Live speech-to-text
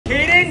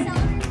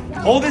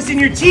Hold this in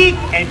your teeth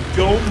and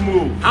don't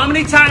move. How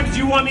many times do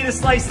you want me to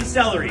slice the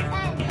celery?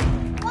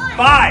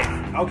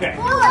 5. Okay.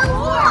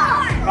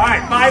 All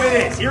right, 5 it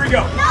is. Here we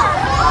go.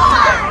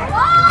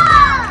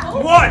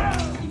 1,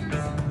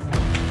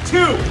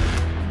 2,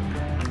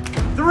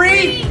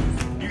 3.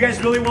 You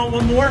guys really want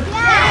one more?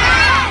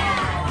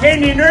 Yeah.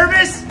 Ken, you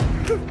nervous?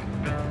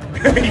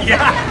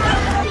 Yeah.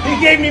 He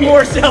gave me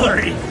more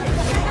celery.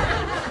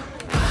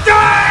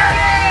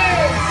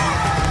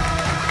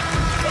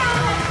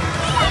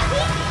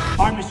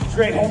 All right, Mr.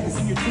 Trey, hold this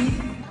in your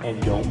teeth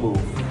and don't move.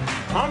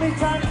 How many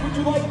times would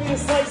you like me to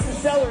slice the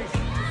celery?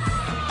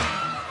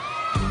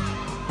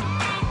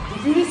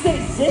 Did you just say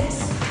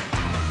 6?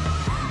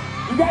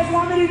 You guys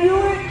want me to do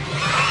it?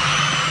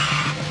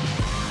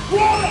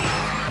 Yeah.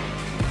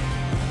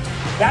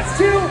 That's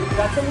 2.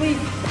 That's a leap.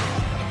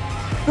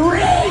 3.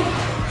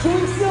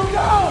 Should we still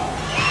go?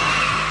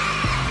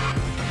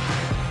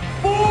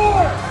 4.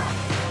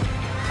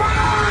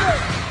 5.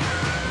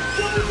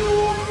 Should we do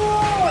one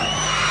more?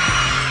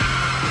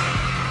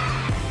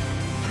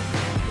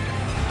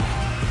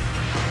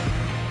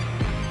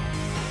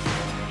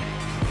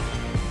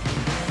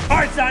 All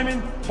right,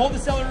 Simon, hold the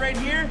celery right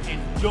here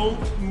and don't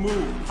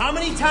move. How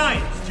many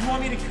times do you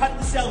want me to cut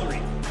the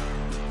celery?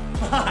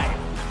 5.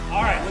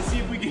 All right, let's see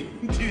if we can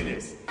do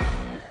this.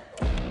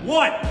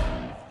 1,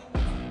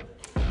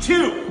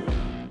 2,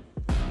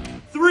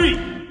 3,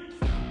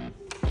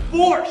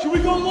 4. Should we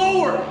go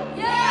lower?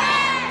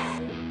 Yes!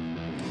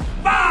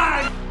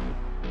 5.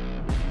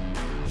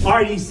 All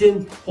right,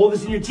 Easton, hold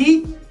this in your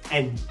teeth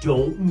and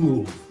don't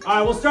move. All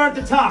right, we'll start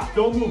at the top.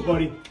 Don't move,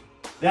 buddy.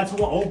 That's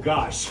 1. Oh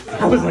gosh,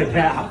 that was like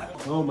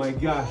half. Oh my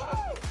gosh.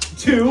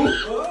 2. No, all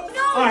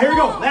right, here we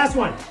go. Last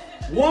one.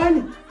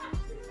 1,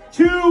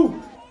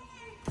 2,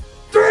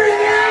 3.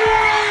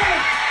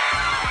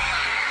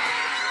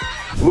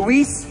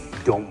 Luis,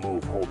 don't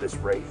move. Hold this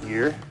right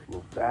here.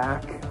 Move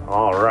back.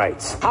 All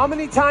right. How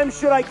many times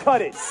should I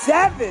cut it?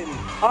 7.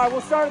 All right,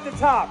 we'll start at the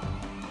top.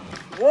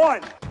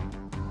 1,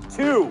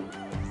 2,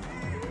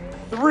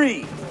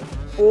 3,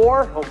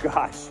 4. Oh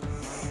gosh.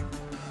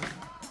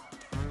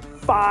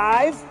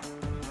 5,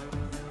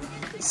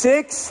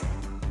 6.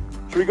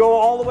 Should we go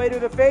all the way to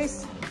the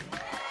face?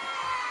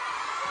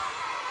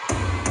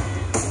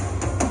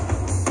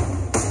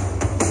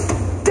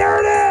 There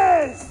it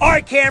is! All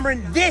right,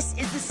 Cameron, this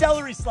is the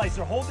celery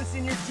slicer. Hold this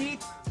in your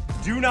teeth.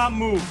 Do not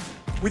move.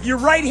 With your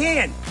right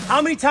hand,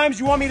 how many times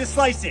do you want me to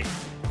slice it?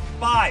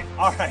 5.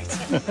 All right.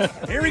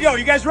 Here we go.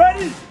 You guys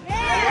ready?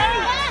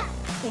 Yeah!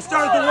 We'll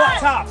start at the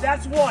top.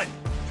 That's 1.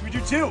 Should we do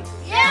 2?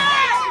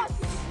 Yeah!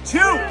 2.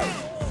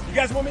 You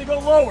guys want me to go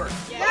lower?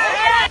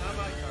 Yeah!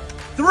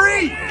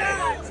 3!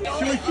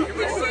 Should we keep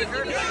going?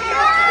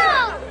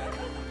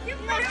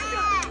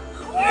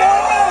 4!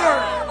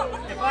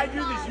 If I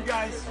do this, you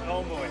guys,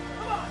 oh boy.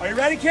 Are you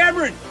ready,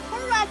 Cameron?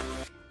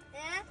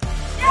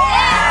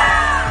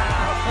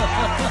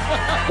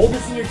 Hold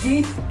this in your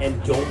teeth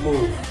and don't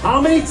move.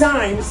 How many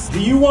times do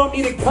you want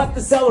me to cut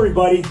the celery,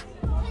 buddy?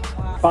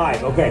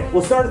 5, okay.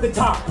 We'll start at the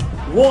top.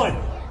 1,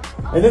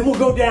 and then we'll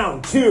go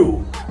down.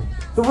 2,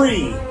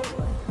 3,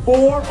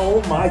 4.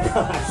 Oh my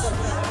gosh.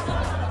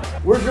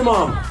 Where's your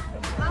mom?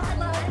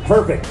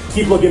 Perfect.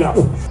 Keep looking up.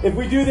 If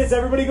we do this,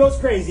 everybody goes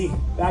crazy.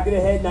 Back of the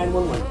head,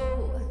 911.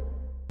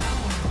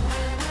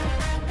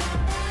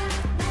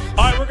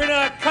 All right, we're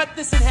gonna cut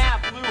this in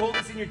half. Lou, hold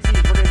this in your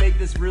teeth. We're gonna make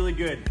this really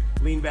good.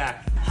 Lean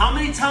back. How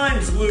many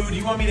times, Lou, do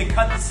you want me to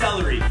cut the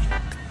celery?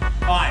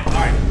 5. All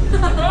right.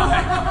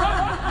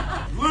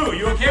 Lou,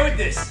 you okay with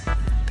this?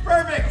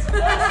 Perfect.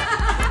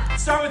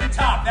 Start with the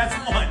top. That's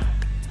 1,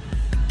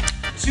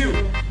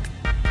 2,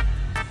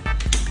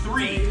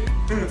 3,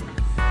 4.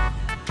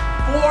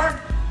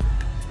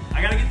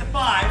 I gotta get the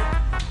 5.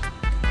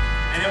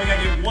 And then we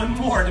gotta get 1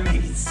 more to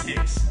make it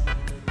 6.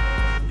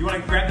 You wanna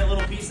grab that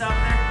little piece out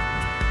there?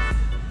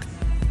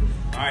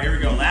 All right, here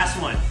we go. Last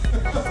one.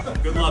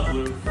 Good luck,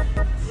 Lou.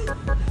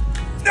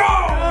 No!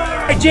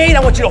 Hey, Jade, I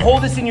want you to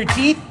hold this in your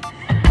teeth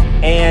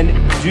and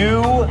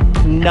do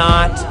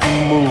not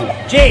move.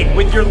 Jade,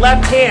 with your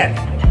left hand,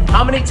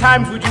 how many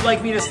times would you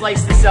like me to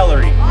slice the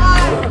celery? 5.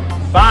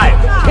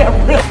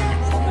 Yeah, really.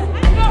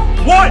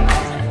 1.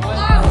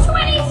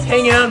 It's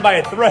hanging on by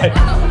a thread.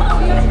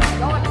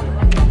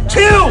 2.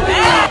 1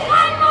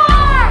 more.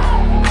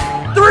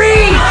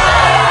 3.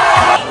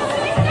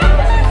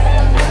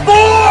 4.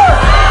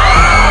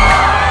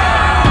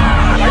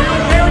 Are you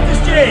okay with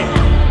this, Jade?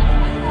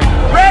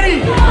 Ready?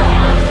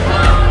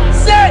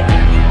 Set.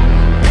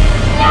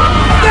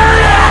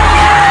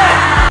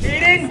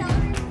 Jaden,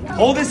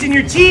 hold this in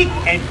your teeth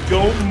and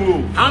don't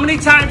move. How many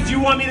times do you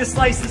want me to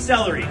slice the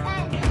celery?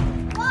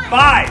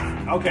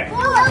 5. Okay. 4.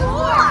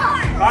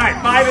 All right,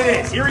 5 it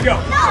is. Here we go.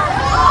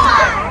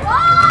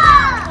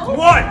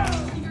 1,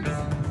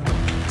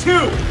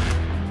 2,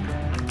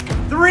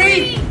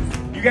 3.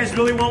 You guys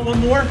really want one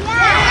more?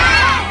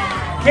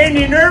 Yeah! Ken,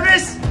 you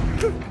nervous?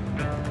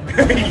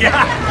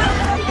 Yeah.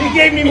 He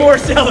gave me more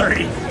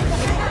celery.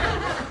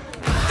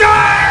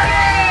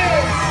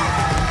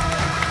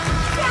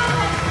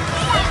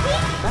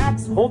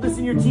 Max, hold this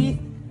in your teeth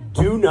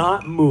Do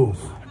not move.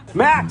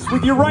 Max,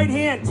 with your right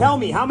hand, tell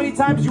me, how many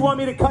times do you want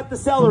me to cut the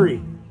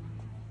celery?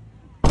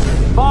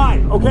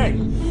 5, okay.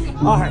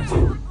 All right.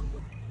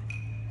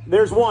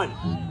 There's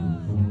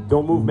 1.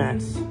 Don't move,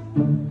 Max.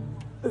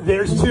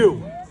 There's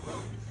 2.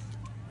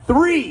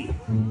 3.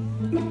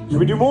 Should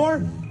we do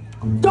more?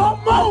 Don't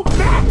move,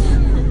 Max!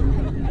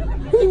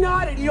 He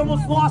nodded, he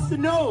almost lost the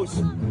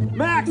nose.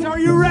 Max, are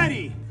you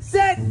ready?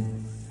 Set,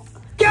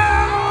 go!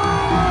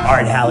 All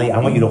right, Hallie, I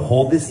want you to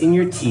hold this in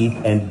your teeth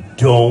and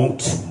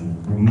don't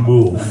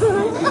move.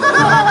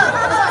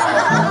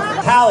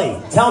 Hallie,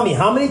 tell me,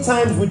 how many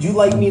times would you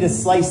like me to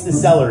slice the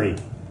celery?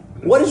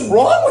 What is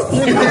wrong with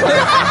you?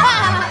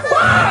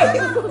 Why?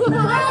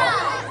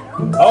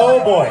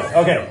 Oh boy,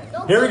 okay,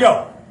 here we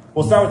go.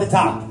 We'll start with the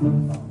top.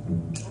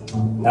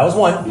 That was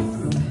 1.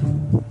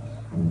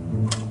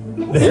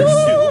 There's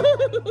 2.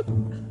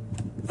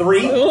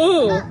 3.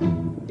 Ooh.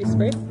 You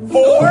spray? 4.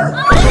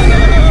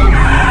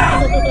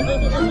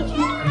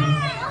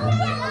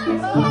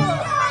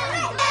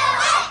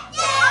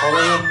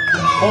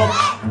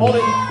 Hold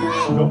it.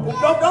 Go.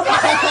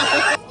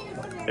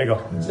 There you go.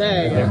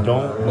 There you go.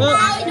 Don't. Well,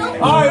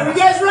 all right, you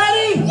guys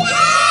ready?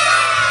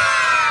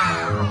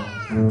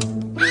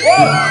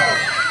 Yeah!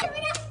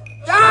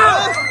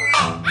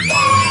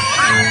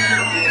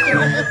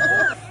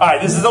 All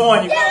right, this is the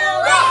one.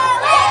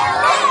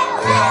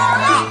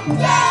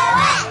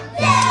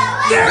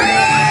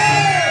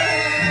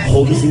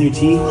 Hold this in your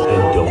teeth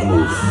and don't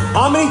move.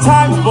 How many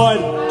times, bud,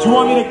 do you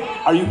want me to...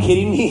 Are you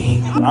kidding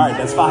me? All right,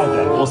 that's 5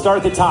 then. We'll start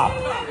at the top.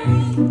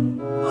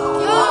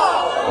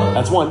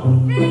 That's 1. 2.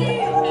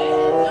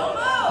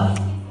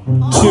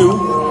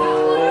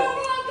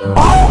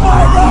 Oh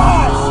my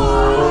gosh!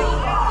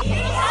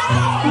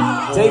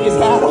 Take his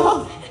hat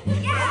off.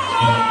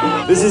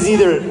 This is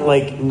either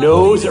like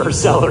nose or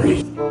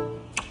celery.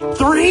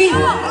 3.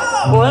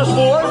 Well, that's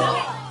 4.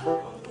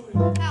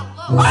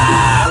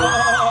 Yeah.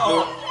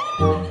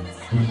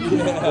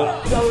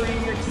 Celery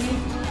in your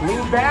teeth,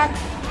 lean back,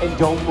 and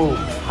don't move.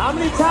 How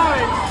many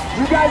times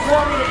do you guys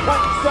want me to cut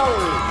the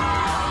celery?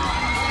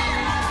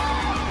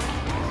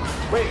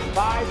 Wait,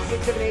 5,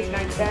 6, 7, 8,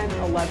 9, 10,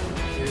 11.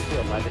 Seriously,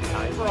 11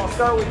 times. Well, I'll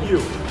start with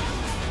you.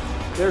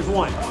 There's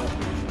 1,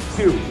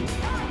 2,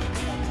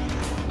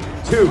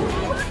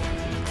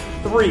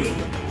 3,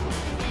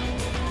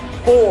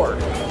 4,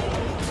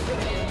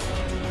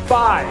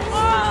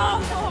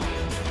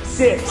 5,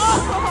 6,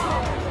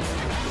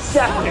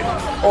 7.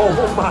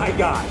 Oh my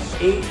gosh.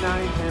 8, 9,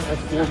 10,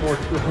 that's 4 more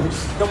toes.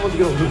 Someone's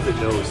gonna lose a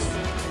nose.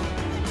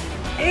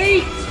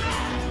 8,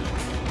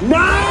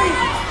 9,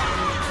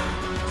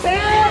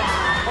 10.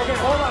 Okay,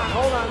 hold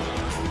on.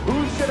 Who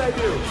should I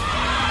do?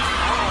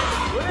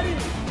 Ready,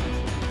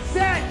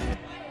 set,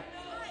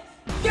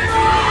 go!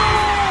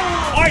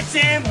 All right,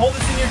 Sam, hold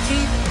this in your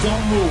teeth.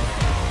 Don't move.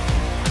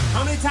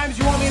 How many times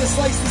do you want me to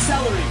slice the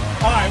celery?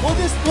 All right, we'll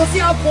see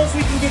how close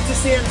we can get to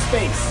Sam's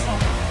face.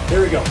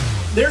 There we go.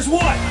 There's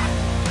 1.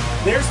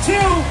 There's 2.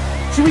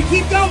 Should we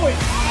keep going?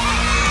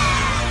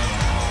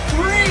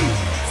 3.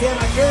 Sam,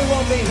 I very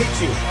well may hit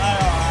you.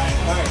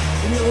 All right.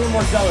 Give me a little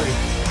more celery.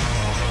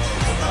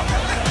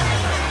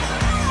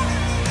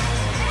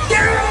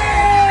 There it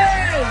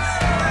is!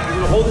 You're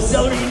gonna hold the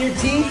celery in your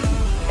teeth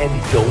and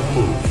don't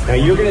move. Now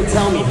you're gonna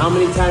tell me how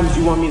many times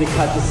you want me to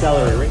cut the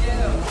celery, right?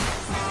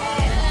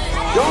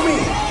 Show me.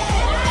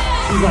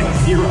 She's like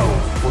 0.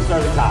 We'll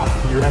start at the top.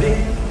 You ready?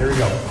 Here we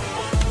go.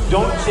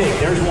 Don't shake.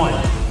 There's 1,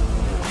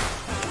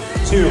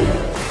 2,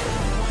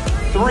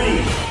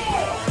 3,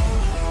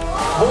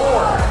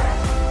 4.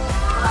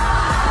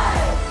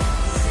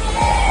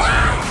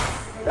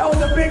 That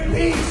was a big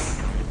piece.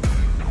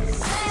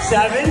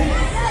 7,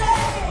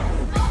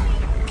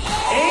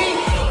 8,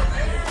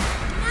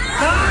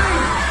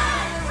 9,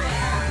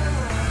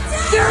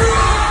 0.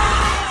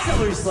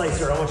 Celery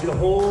slicer. I want you to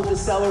hold the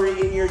celery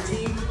in your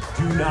teeth.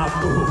 Do not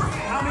move.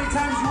 How many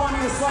times do you want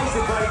me to slice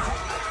it, buddy?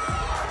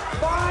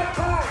 5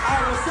 times. All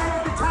right, we'll start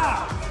at the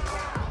top.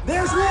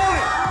 There's 1,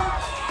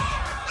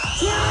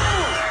 2,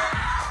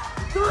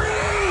 3.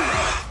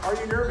 Are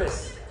you nervous?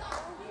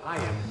 I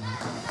am.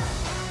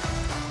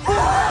 4.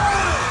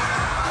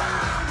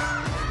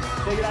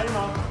 Take it out of your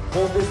mouth.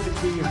 Hold this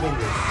between your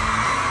fingers.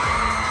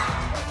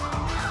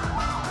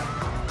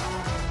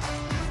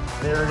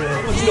 There it is. I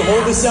want you to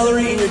hold the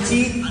celery in your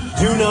teeth.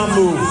 Do not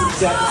move.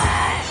 Set.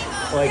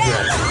 Like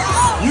that.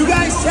 You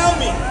guys tell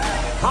me,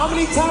 how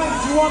many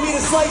times do you want me to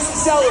slice the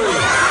celery?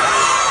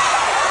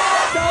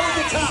 Start at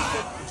the top.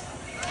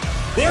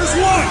 There's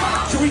 1.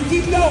 Should we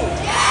keep going?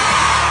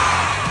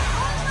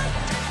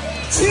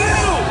 2.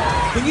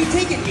 Can you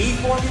take a knee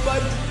for me,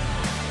 bud?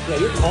 Yeah,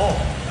 you're tall.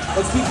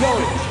 Let's keep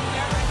going.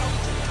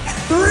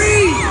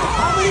 3.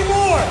 How many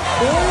more?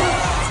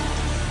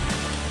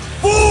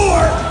 4.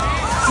 4.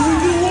 Should we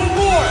do 1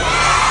 more?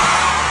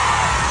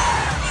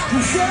 You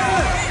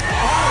sure?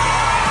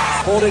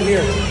 Hold it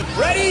here.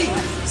 Ready,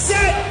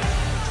 set,